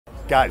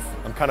Guys,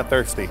 I'm kind of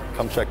thirsty.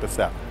 Come check this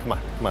out. Come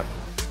on, come on.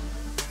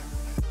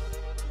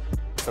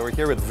 So we're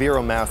here with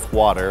Zero Mass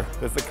Water.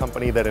 This is a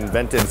company that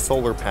invented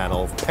solar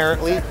panels.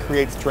 Apparently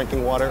creates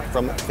drinking water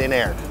from thin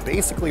air.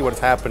 Basically what's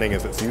happening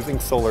is it's using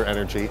solar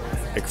energy,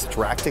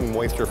 extracting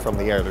moisture from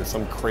the air. There's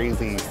some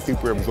crazy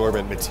super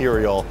absorbent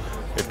material.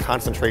 It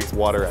concentrates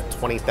water at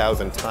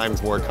 20,000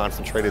 times more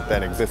concentrated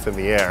than exists in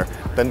the air.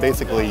 Then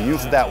basically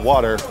uses that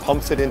water,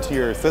 pumps it into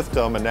your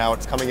system, and now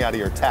it's coming out of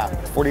your tap.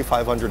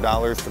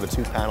 $4,500 for the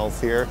 2 panels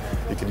here.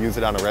 You could use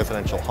it on a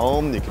residential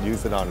home. You could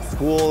use it on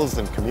schools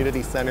and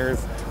community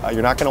centers.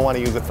 You're not going to want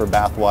to use it for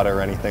bath water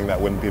or anything. That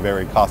wouldn't be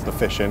very cost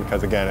efficient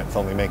because, again, it's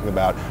only making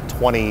about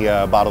 20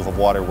 bottles of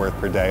water worth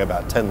per day,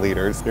 about 10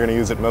 liters. You're going to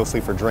use it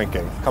mostly for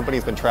drinking. The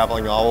company's been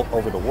traveling all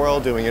over the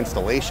world doing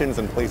installations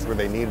in places where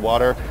they need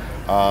water.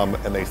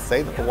 And they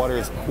say that the water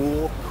is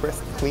cool,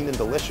 crisp, clean, and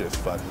delicious,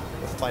 but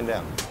let's find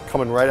out.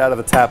 Coming right out of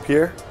the tap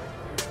here.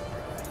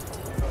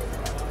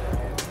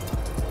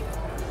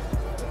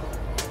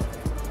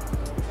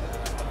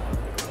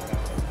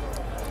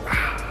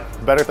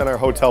 Better than our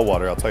hotel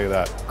water, I'll tell you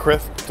that.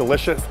 Crisp,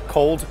 delicious,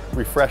 cold,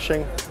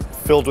 refreshing,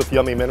 filled with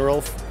yummy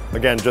minerals.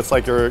 Again, just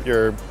like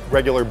your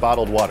regular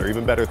bottled water,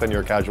 even better than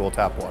your casual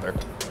tap water.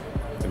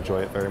 Enjoy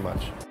it very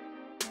much.